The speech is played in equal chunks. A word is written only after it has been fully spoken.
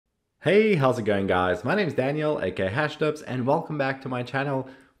Hey, how's it going guys? My name is Daniel, aka HashLips, and welcome back to my channel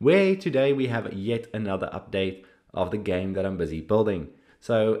where today we have yet another update of the game that I'm busy building.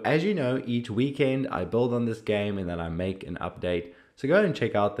 So as you know, each weekend I build on this game and then I make an update, so go and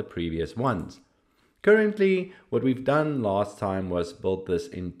check out the previous ones. Currently, what we've done last time was build this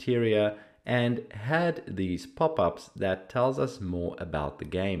interior and had these pop-ups that tells us more about the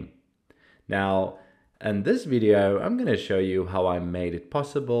game. Now, in this video, I'm going to show you how I made it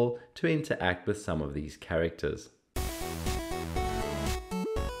possible to interact with some of these characters.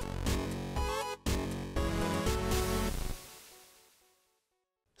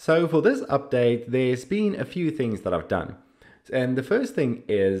 So for this update, there's been a few things that I've done. And the first thing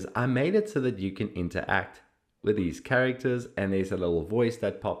is I made it so that you can interact with these characters and there's a little voice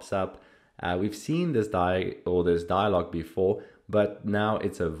that pops up. We've seen this dialogue before, but now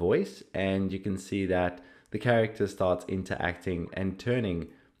it's a voice and you can see that the character starts interacting and turning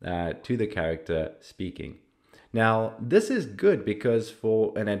to the character speaking. Now, this is good because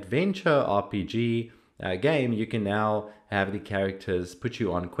for an adventure RPG game, you can now have the characters put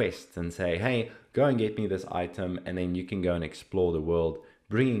you on quests and say, hey, go and get me this item, and then you can go and explore the world,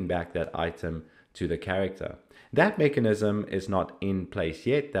 bringing back that item to the character. That mechanism is not in place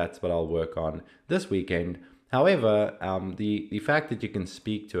yet. That's what I'll work on this weekend. However, the fact that you can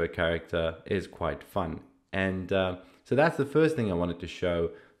speak to a character is quite fun. And so that's the first thing I wanted to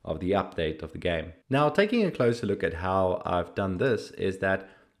show of the update of the game. Now, taking a closer look at how I've done this is that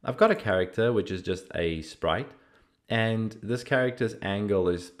I've got a character which is just a sprite, and this character's angle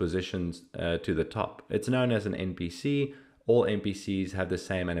is positioned to the top. It's known as an NPC. All NPCs have the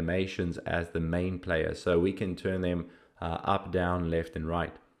same animations as the main player, so we can turn them up, down, left, and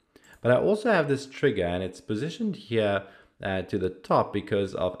right. But I also have this trigger, and it's positioned here to the top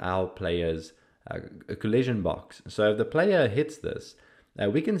because of our player's collision box. So if the player hits this,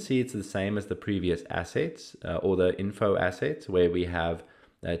 we can see it's the same as the previous assets or the info assets, where we have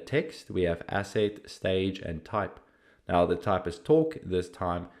text, we have asset, stage, and type. Now the type is talk this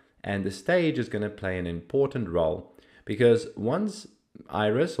time, and the stage is going to play an important role because once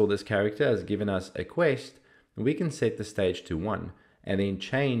Iris or this character has given us a quest, we can set the stage to 1 and then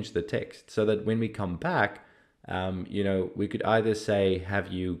change the text so that when we come back, we could either say,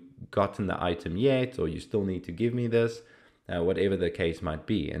 have you gotten the item yet, or you still need to give me this, whatever the case might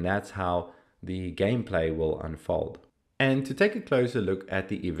be. And that's how the gameplay will unfold. And to take a closer look at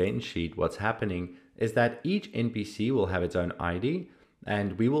the event sheet, what's happening is that each NPC will have its own ID,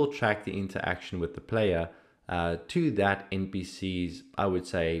 and we will track the interaction with the player to that NPC's, I would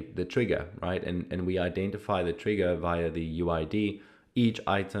say, the trigger, right? And we identify the trigger via the UID. Each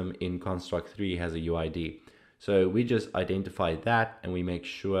item in Construct 3 has a UID. So we just identify that and we make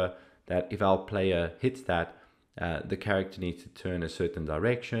sure that if our player hits that, the character needs to turn a certain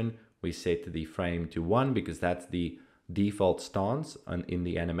direction. We set the frame to 1 because that's the default stance in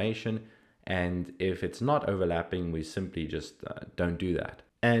the animation. And if it's not overlapping, we simply just don't do that.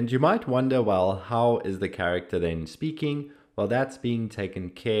 And you might wonder, well, how is the character then speaking? Well, that's being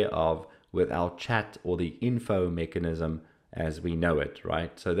taken care of with our chat or the info mechanism as we know it,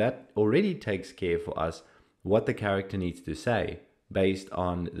 right? So that already takes care for us what the character needs to say based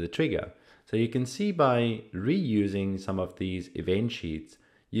on the trigger. So you can see by reusing some of these event sheets,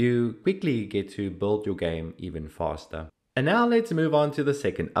 you quickly get to build your game even faster. And now let's move on to the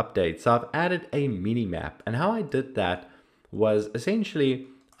second update. So I've added a mini map, and how I did that was essentially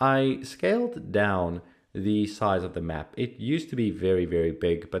I scaled down the size of the map. It used to be very, very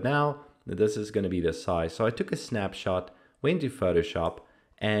big, but now this is going to be the size. So I took a snapshot, went to Photoshop,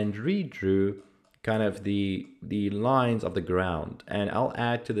 and redrew kind of the lines of the ground. And I'll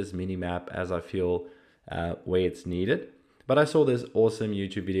add to this mini map as I feel where it's needed. But I saw this awesome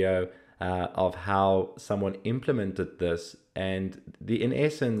YouTube video of how someone implemented this, and in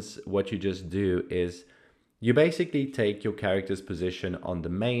essence what you just do is you basically take your character's position on the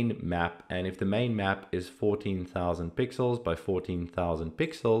main map, and if the main map is 14,000 pixels by 14,000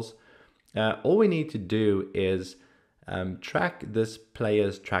 pixels, all we need to do is track this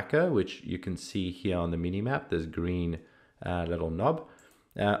player's tracker, which you can see here on the minimap, this green little knob.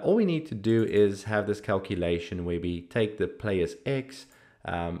 All we need to do is have this calculation where we take the player's X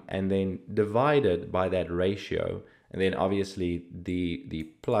and then divide it by that ratio. And then obviously the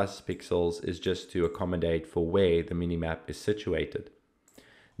plus pixels is just to accommodate for where the minimap is situated.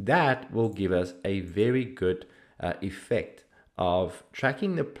 That will give us a very good effect of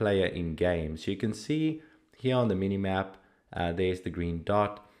tracking the player in game. So you can see here on the minimap, there's the green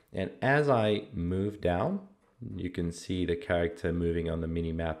dot. And as I move down, you can see the character moving on the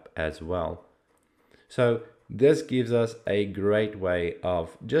minimap as well. So This gives us a great way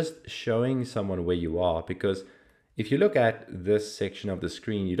of just showing someone where you are, because if you look at this section of the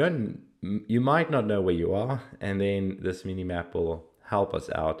screen, you might not know where you are, and then this mini map will help us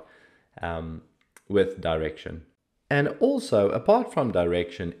out with direction. And also, apart from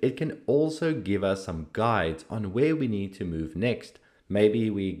direction, it can also give us some guides on where we need to move next. Maybe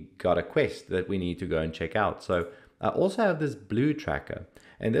we got a quest that we need to go and check out. So I also have this blue tracker,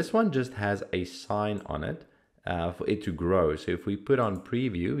 and this one just has a sign on it for it to grow. So if we put on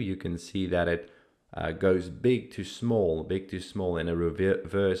preview, you can see that it goes big to small in a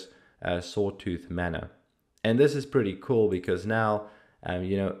reverse sawtooth manner. And this is pretty cool because now,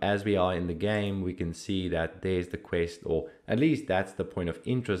 as we are in the game, we can see that there's the quest, or at least that's the point of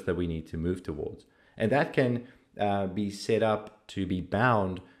interest that we need to move towards. And that can be set up to be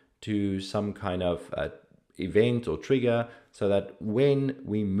bound to some kind of event or trigger, so that when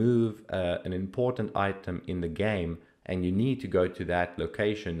we move an important item in the game and you need to go to that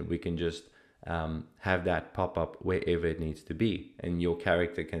location, we can just have that pop up wherever it needs to be, and your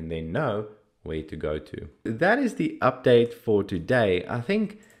character can then know where to go to. That is the update for today. I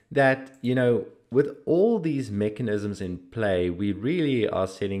think that, with all these mechanisms in play, we really are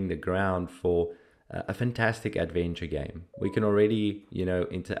setting the ground for a fantastic adventure game. We can already,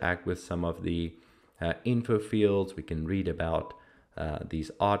 interact with some of the info fields. We can read about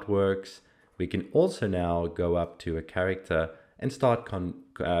these artworks. We can also now go up to a character and start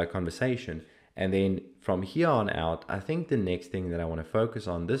conversation. And then from here on out, I think the next thing that I want to focus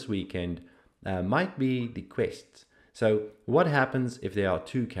on this weekend might be the quests. So what happens if there are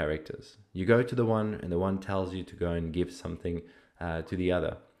two characters? You go to the one and the one tells you to go and give something to the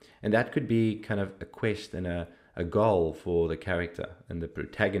other. And that could be kind of a quest and a goal for the character and the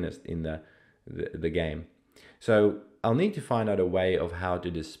protagonist in the game. So I'll need to find out a way of how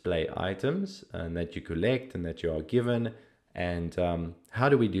to display items and that you collect and that you are given. And how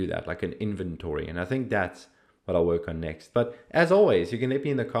do we do that? Like an inventory. And I think that's what I'll work on next. But as always, you can let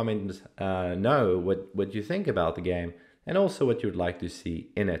me in the comments know what you think about the game and also what you'd like to see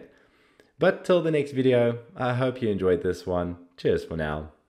in it. But till the next video, I hope you enjoyed this one. Cheers for now.